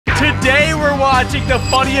Today we're watching the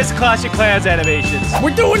funniest Clash of Clans animations.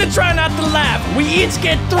 We're doing a try not to laugh. We each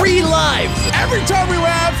get 3 lives. Every time we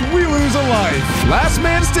laugh, we lose a life. Last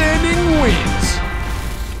man standing wins.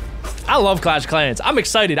 I love Clash of Clans. I'm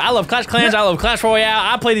excited. I love Clash of Clans. I love Clash Royale.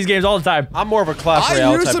 I play these games all the time. I'm more of a Clash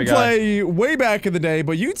Royale type of guy. I used to play way back in the day,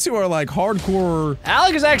 but you two are like hardcore.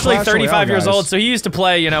 Alec is actually Clash 35 Royale years guys. old, so he used to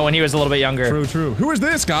play, you know, when he was a little bit younger. True, true. Who is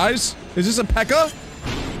this, guys? Is this a P.E.K.K.A?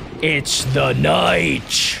 It's the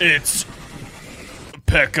night. It's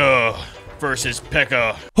P.E.K.K.A versus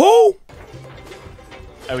P.E.K.K.A. Who?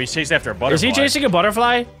 Oh, he's chasing after a butterfly. Is he chasing a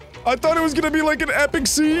butterfly? I thought it was gonna be like an epic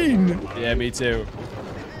scene. Yeah, me too.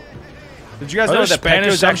 Did you guys Are know there that P.E.K.K.A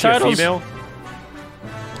is actually a Spanish female?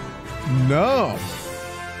 No.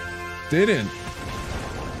 Didn't.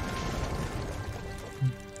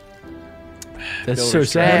 That's so I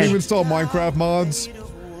sad. didn't even install Minecraft mods.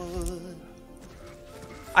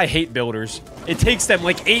 I hate builders. It takes them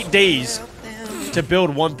like 8 days to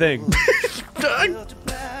build one thing.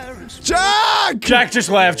 Jack! Jack just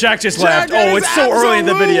laughed. Jack just Jack, laughed. Oh, it's so early in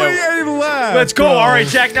the video. absolutely a laugh, Let's go. bro. All right,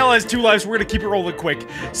 Jack now has 2 lives. We're gonna keep it rolling quick.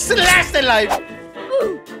 Slash the life.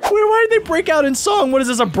 Why did they break out in song? What is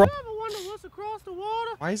this, a bro?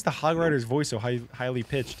 Why is the Hog Rider's voice so highly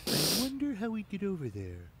pitched? I wonder how we get over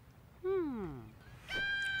there.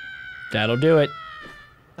 That'll do it.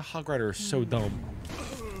 The Hog Rider is so dumb.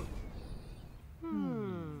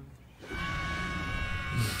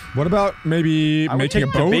 What about maybe I would making a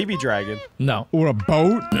take the boat? baby dragon. No. Or a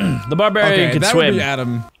boat? The barbarian Okay, can that swim. would be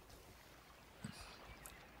Adam.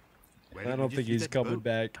 I don't think he's coming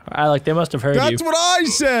back. Alec, they must have heard you. That's what I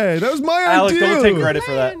said. That was my Alex, idea. don't take credit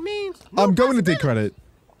for that. I'm going to take credit.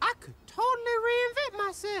 I could totally reinvent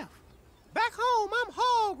myself. Back home, I'm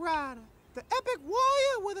Hog Rider, the epic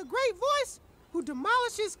warrior with a great voice who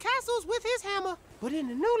demolishes castles with his hammer. But in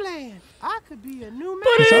the new land, I could be a new man.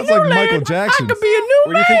 It sounds like Michael Jackson. I could be a new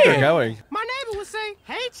Where do you think they're going? My neighbor would say,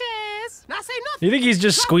 "Hey, Chaz," and I say nothing. You think he's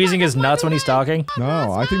just squeezing his nuts when he's talking?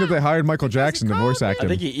 No, I think that they hired Michael Jackson to voice act I him.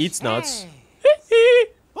 think he eats nuts.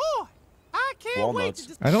 Boy, I can't wait Walnuts. to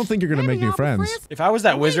just I don't think you're gonna make hang new out with friends. If I was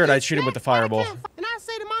that wizard, I'd shoot him with the fireball. And I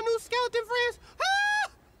say to my new skeleton friends,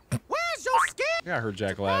 "Ah, where's your skin?" I heard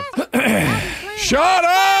Jack laugh. Shut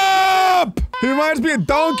up! He reminds me of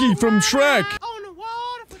Donkey from Shrek. On the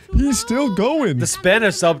water for 2 He's still going. The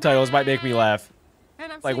Spanish subtitles might make me laugh.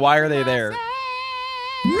 And I'm Like, singing why are to they there? myself,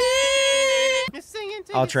 and singing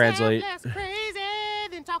to I'll myself, translate. that's crazy,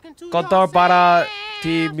 then talking to Contar para yourself.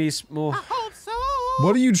 ti mismo. I hope so.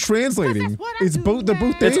 What are you translating? It's both. They're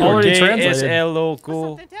both It's there. already Porque translated. es el loco.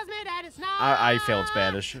 Something tells me that it's not. I failed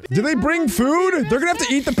Spanish. Did they bring food? They're gonna have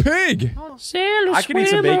to eat the pig. I can eat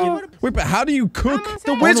some bacon. Wait, but how do you cook?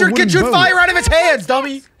 The on a Wizard wooden can shoot boat? fire out of his hands,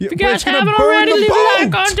 dummy! Yeah, If you but guys it's gonna haven't burn already, the leave a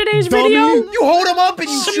like boat, on today's dummy. video. You hold him up and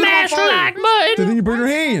you shoot him on Smash the fire. like button. Then you burn your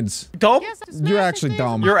hands. Dumb? You're actually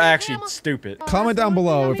dumb. You're actually stupid. Comment down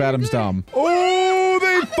below if Adam's dumb. Oh,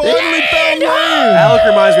 they finally found land. Alec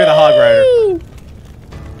reminds me of the Hog Rider.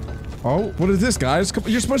 Oh, what is this, guys?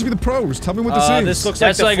 You're supposed to be the pros. Tell me what this is. This looks like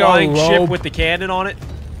That's the like a flying ship rope. with the cannon on it.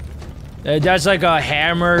 That's like a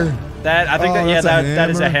hammer. That I think Oh, that yeah, that's a that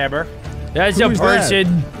is a hammer. hammer. That's Who a is that?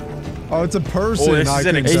 person. Oh, it's a person. Oh, this I is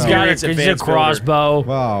an think He's so. got It's a advanced builder. crossbow.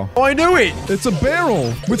 Wow. Oh, I knew it. It's a barrel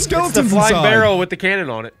with It's skeletons the flying inside. barrel with the cannon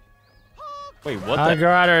on it. Wait, what I the?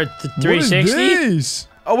 got her What is 360. this?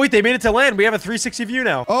 Oh wait, they made it to land. We have a 360 view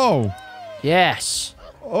now. Oh. Yes.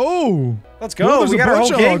 Oh. Let's Well, go. there's We a got our bunch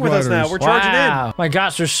whole of gang Hog with us now. Riders. We're charging in. Wow. My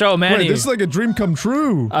gosh, there's so many. Wait, this is like a dream come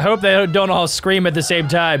true. I hope they don't all scream at the same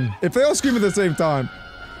time. If they all scream at the same time.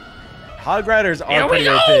 Hog Riders Here are we pretty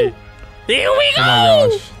go. OP. Here we go. Oh my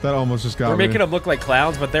gosh. That almost just got We're me. making them look like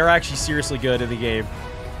clowns, but they're actually seriously good in the game.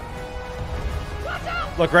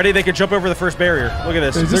 Look, ready? They can jump over the first barrier. Look at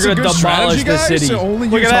this. Is They're this a gonna good demolish strategy, the guys? city. To only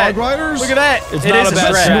Look use at Hog that. Riders? Look at that. It's It not is a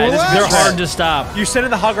bad strat. strat. It is Snorlax? They're strat. hard to stop. You send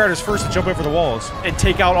in the Hog Riders first to jump over the walls and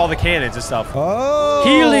take out all the cannons and stuff. Oh.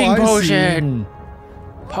 Healing I see. potion.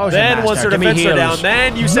 Potion Then master. once their Give me defenses are down, heals.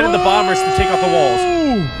 then you send in the bombers to take out the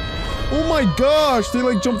walls. Oh my gosh, they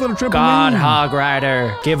like jumped on a trampoline. God, Hog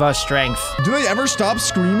Rider, give us strength. Do they ever stop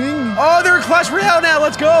screaming? Oh, they're in Clash Royale now.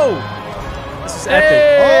 Let's go. This is epic.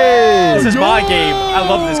 Hey! This is my yo! game. I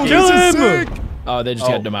love this game. This is sick. Oh, they just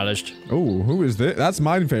got demolished. Oh, who is this? That's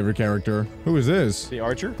my favorite character. Who is this? The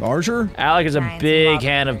Archer? The Archer? Alec is a Giants big and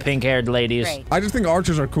fan of pink-haired ladies. Great. I just think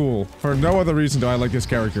archers are cool. For no other reason do I like this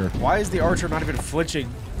character. Why is the Archer not even flinching?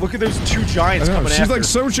 Look at those 2 giants I know, coming she's after. like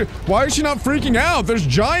so why is she not freaking out? There's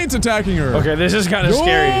giants attacking her. Okay, this is kind of No!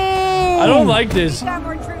 scary. I don't like this. Got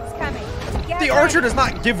more troops coming. Get The ready. Archer does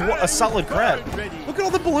not give a solid crap. Look at all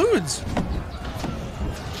the balloons.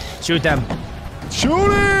 Shoot them.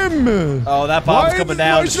 Shoot him! Oh, that bomb's Why- coming why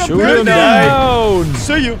down. should I Shoot pick him them? down.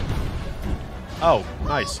 See you. Oh,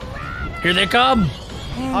 nice. Here they come.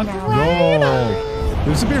 No.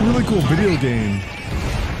 This would be a really cool video game.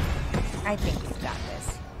 I think he's got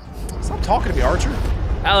this. Stop talking to me, Archer.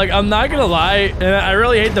 Alec, I'm not gonna lie, and I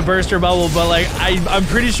really hate the burster bubble, but like I'm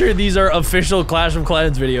pretty sure these are official Clash of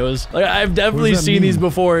Clans videos. Like I've definitely does that seen these mean?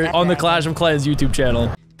 before on the Clash of Clans YouTube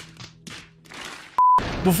channel.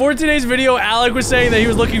 Before today's video, Alec was saying that he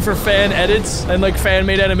was looking for fan edits and like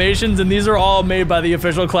fan-made animations, and these are all made by the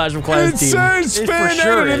official Clash of Clans It team. says It for fan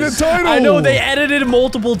sure edit in the is. title. I know they edited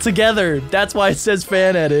multiple together. That's why it says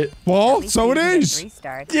fan edit. Well, so it is.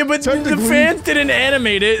 Restart. Yeah, but the Technically- fans didn't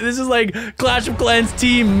animate it. This is like Clash of Clans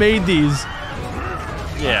team made these.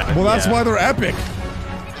 Yeah. Well, that's why they're epic.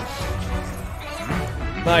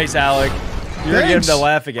 Nice, Alec. You're gonna get him Thanks. to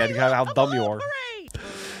laugh again. How dumb you are.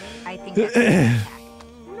 I think that's an attack.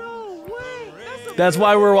 No way. That's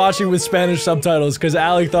why we're watching with Spanish subtitles, because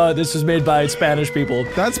Alec thought this was made by Spanish people.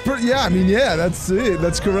 That's pretty. Yeah, I mean, yeah, that's it.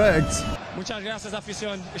 That's correct. Muchas gracias,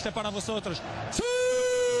 afición. Este es para vosotros.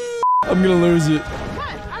 I'm gonna lose it. What?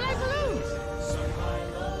 I like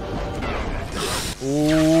balloons.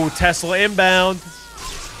 Ooh, Tesla inbound.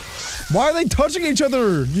 Why are they touching each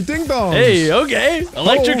other? You ding dongs. Hey, okay.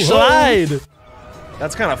 Electric Oh, slide.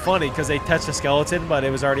 That's kind of funny because they touched a skeleton, but it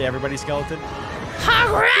was already everybody's skeleton.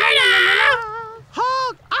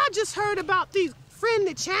 Hog, I just heard about these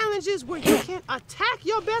friendly challenges where you can attack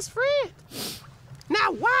your best friend.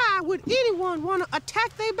 Now, why would anyone want to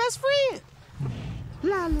attack their best friend?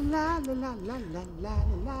 La la la la la la la la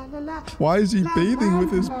la la la. Why is he bathing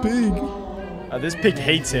with his pig? This pig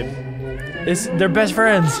hates him. They're best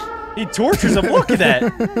friends. He tortures him. Look at that.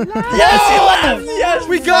 Yes, he laughed. Yes,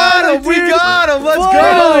 We got him. We got him. Let's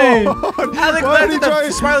Finally. go. Alec Why laughed did at he try-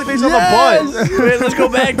 the smiley face on the butt. Wait, let's go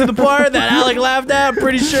back to the part that Alec laughed at.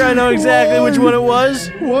 Pretty sure I know exactly which one it was.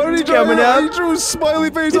 Why did he coming try? up. He drew a smiley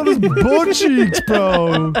face on his butt cheeks,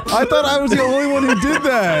 bro. I thought I was the only one who did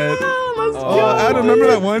that. I remember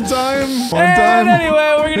that one time. And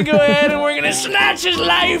anyway, we're gonna go ahead and we're gonna snatch his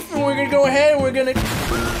life, and we're gonna go ahead and we're gonna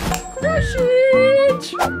crush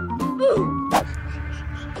it.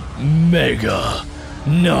 Mega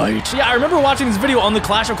Knight. Yeah, I remember watching this video on the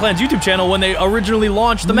Clash of Clans YouTube channel when they originally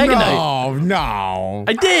launched the Mega Knight. No.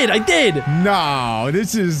 I did. No,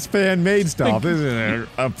 this is fan-made stuff. This isn't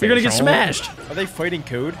official. You're gonna get smashed. Are they fighting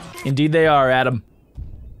code? Indeed they are, Adam.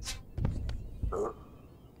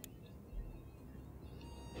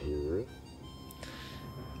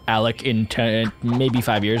 Alec in maybe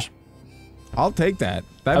 5 years. I'll take that.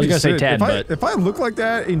 That'd I was be gonna say sick. 10, if but- if I look like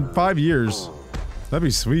that in 5 years, that'd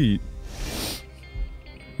be sweet.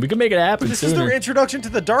 We can make it happen This is sooner. their introduction to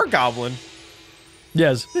the Dark Goblin.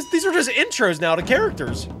 Yes, These are just intros now to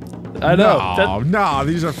characters. I know. No,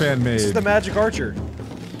 these are fan-made. This is the Magic Archer.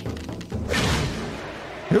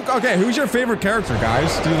 Okay, who's your favorite character,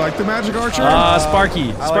 guys? Do you like the Magic Archer?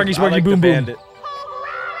 Sparky. I Sparky, like the boom, boom. Bandit.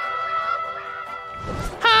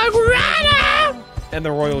 And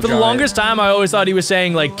the Royal For the Giant. longest time, I always thought he was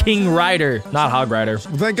saying like King Rider, not Hog Rider.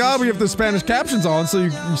 Thank God we have the Spanish captions on, so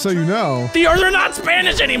you know. They're not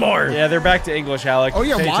Spanish anymore. Yeah, they're back to English, Alec. Oh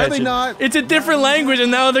yeah, Pay why are they attention. not? It's a different language, and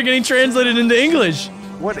now they're getting translated into English.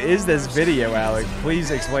 What is this video, Alec?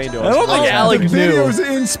 Please explain to us. I don't think What's Alec The knew. video's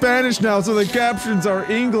in Spanish now, so the captions are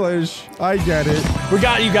English. I get it. We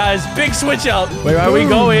got you guys. Big switch up. Where are we Boom.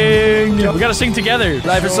 going? We gotta sing together.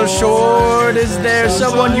 Life is so short. Is there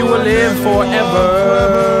someone you will live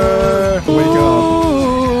forever? Wake up.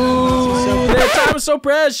 Ooh, their time is so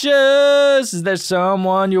precious. Is there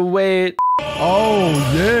someone you wait? Oh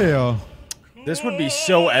yeah. This would be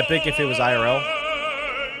so epic if it was IRL.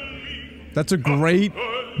 That's a great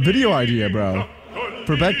video idea, bro.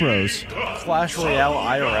 For Beck Bros. Clash Royale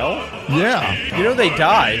IRL? Yeah. You know they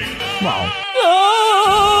died. Wow.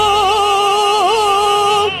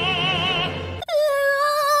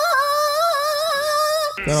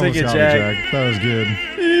 That Sing almost it, got me, Jack. That was good.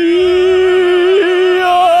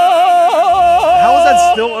 How is that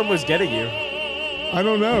still almost getting you? I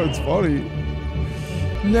don't know. It's funny.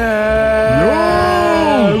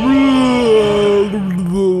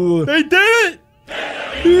 They did it!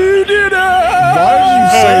 You did it! Why did you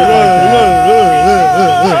say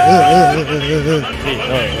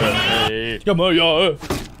it like Come on, y'all.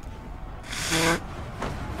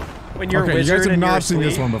 When that? you're a Okay, you wizard guys have and you're not seen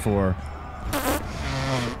this asleep. one before.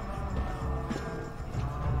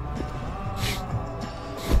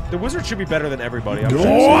 The wizard should be better than everybody. I'm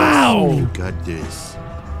Wow! You got this.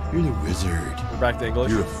 You're the wizard. We're back to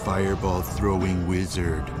English. You're a fireball throwing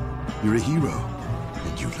wizard. You're a hero.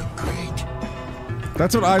 And you look great.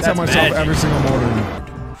 That's what I tell myself magic. every single morning.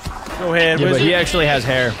 Go ahead, Yeah, but wizard. he actually has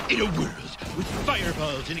hair. In a world with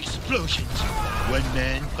fireballs and explosions, one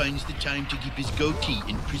man finds the time to keep his goatee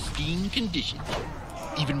in pristine condition,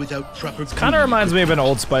 even without proper. Kind of reminds me of an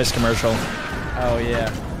Old Spice commercial. Oh yeah.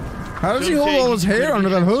 How does he hold all his hair under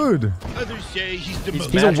that hood? Others say he's the most.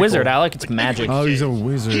 He's a wizard, Alec. It's magic. Oh, he's a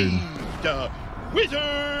wizard. The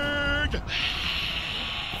wizard.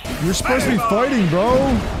 You're supposed to be fighting,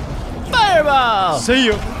 bro. Fireball! See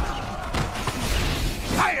you.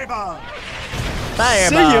 Fireball.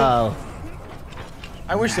 Fireball!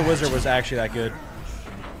 I wish the wizard was actually that good.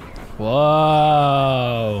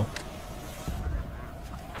 Whoa.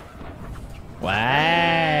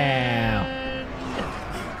 Wow.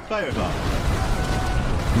 Fireball.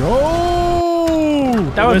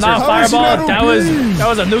 No! That was not a How is he fireball. not That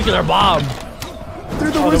was a nuclear bomb. Dude,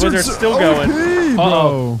 the Oh, the wizard's wizard's still going. OP, bro.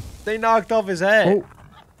 Uh-oh. They knocked off his head. Oh.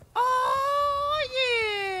 Oh,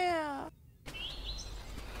 yeah.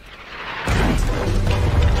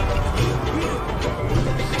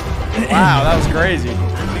 Wow, that was crazy.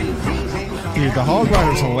 Dude, the Hog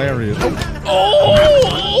Rider's hilarious.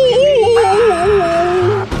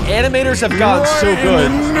 Animators have gotten so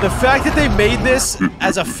good. The fact that they made this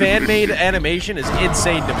as a fan-made animation is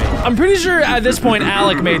insane to me. I'm pretty sure at this point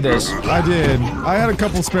Alec made this. I did. I had a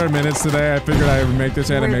couple spare minutes today. I figured I would make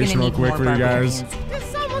this animation real quick for you guys. Did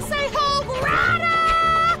someone say Hog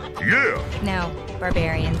Rider? Yeah. No,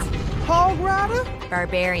 barbarians. Hog Rider?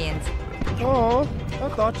 Barbarians. Oh, I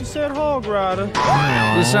thought you said Hog Rider.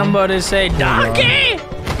 Did somebody say donkey?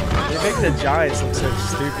 They make the Giants look so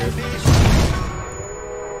stupid.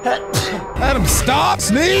 Adam, stop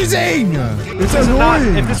sneezing! It's If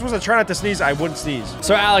annoying. this was a try not to sneeze, I wouldn't sneeze.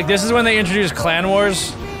 So Alec, this is when they introduced Clan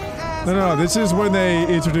Wars. No, this is when they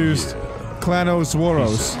introduced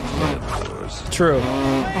Clanosaurus. True.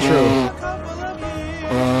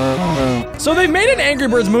 So they made an Angry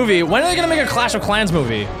Birds movie. When are they gonna make a Clash of Clans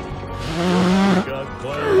movie?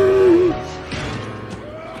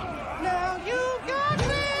 Now you got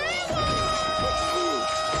me.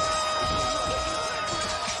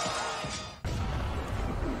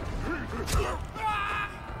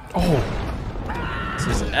 This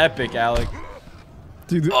is epic, Alec.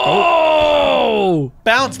 Dude, Oh!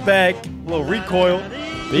 Bounce back, a little recoil.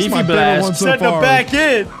 Beefy my favorite blast. one so Send him far. back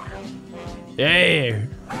in. Yeah.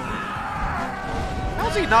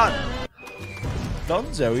 How's he not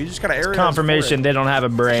Dunzo? He just got an area. Confirmation they don't have a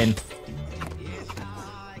brain.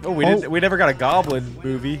 Oh, we never got a Goblin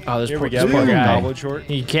movie. Oh, this Here poor, we go. this poor Dude. guy. Goblin short.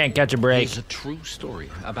 He can't catch a break. It's a true story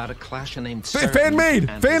about a clasher named fan made!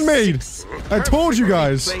 Fan made! I told you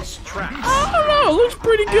guys! I don't know. It looks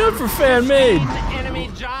pretty good for fan made.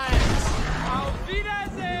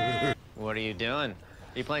 What are you doing?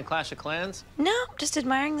 Are you playing Clash of Clans? No, just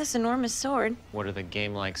admiring this enormous sword. What are the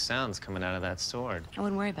game-like sounds coming out of that sword? I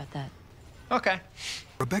wouldn't worry about that. Okay.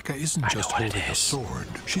 Rebecca isn't just holding a sword.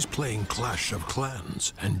 She's playing Clash of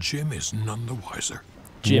Clans, and Jim is none the wiser.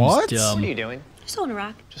 Jim's What? dumb. What are you doing? Just holding a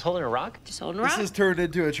rock. Just holding a rock? Just holding a rock. This has turned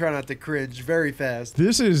into a try not to cringe very fast.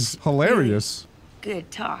 This is hilarious.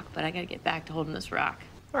 Good talk, but I gotta get back to holding this rock.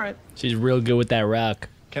 All right. She's real good with that rock.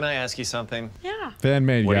 Can I ask you something? Yeah. Fan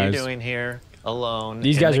made, What guys. are you doing here, alone?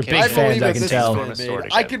 These in guys the are big I kitchen? fans, believe I that can this tell. is Enormous sword fan-made.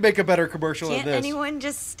 again. I could make a better commercial Can't than this. anyone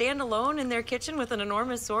just stand alone in their kitchen with an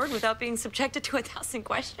enormous sword without being subjected to 1,000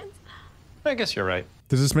 questions? I guess you're right.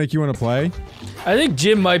 Does this make you want to play? I think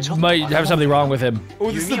Jim might have something wrong with him. Oh,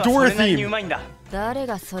 this is the Dora theme.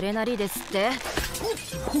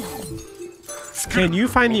 Can you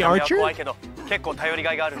find the archer? Why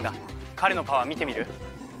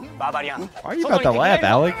are you about to laugh,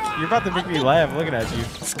 Alec? You're about to make me laugh looking at you.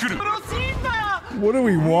 What are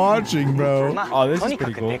we watching, bro? Oh, this is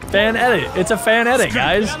pretty cool. Fan edit. It's a fan edit,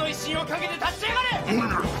 guys.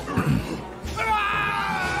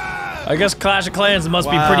 I guess Clash of Clans must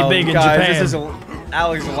be pretty big in guys, Japan. This is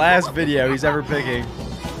Alec's last video he's ever picking.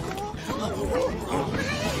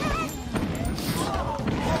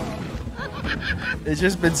 It's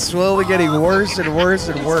just been slowly getting worse and worse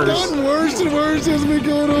and worse. It's gotten worse and worse as we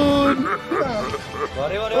go on.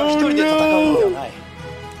 Oh no!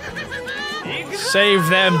 Save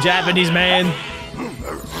them, Japanese man.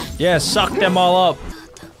 Yeah, suck them all up.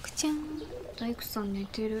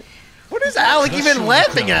 What is Alec even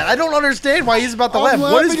laughing at? I don't understand why he's about to laugh. I'm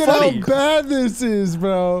What is laughing at funny? how bad this is,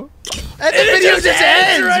 bro. And the video just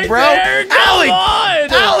ends, right bro. there. Come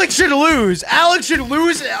on. Alec should lose. Alec should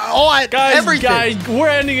lose everything. Guys, we're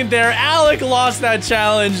ending it there. Alec lost that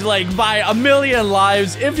challenge like by a million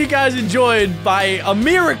lives. If you guys enjoyed by a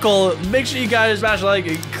miracle, make sure you guys smash a like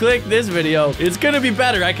and click this video. It's gonna be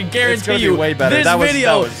better. I can guarantee you. Way better. This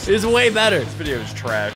video is way better. This video is trash.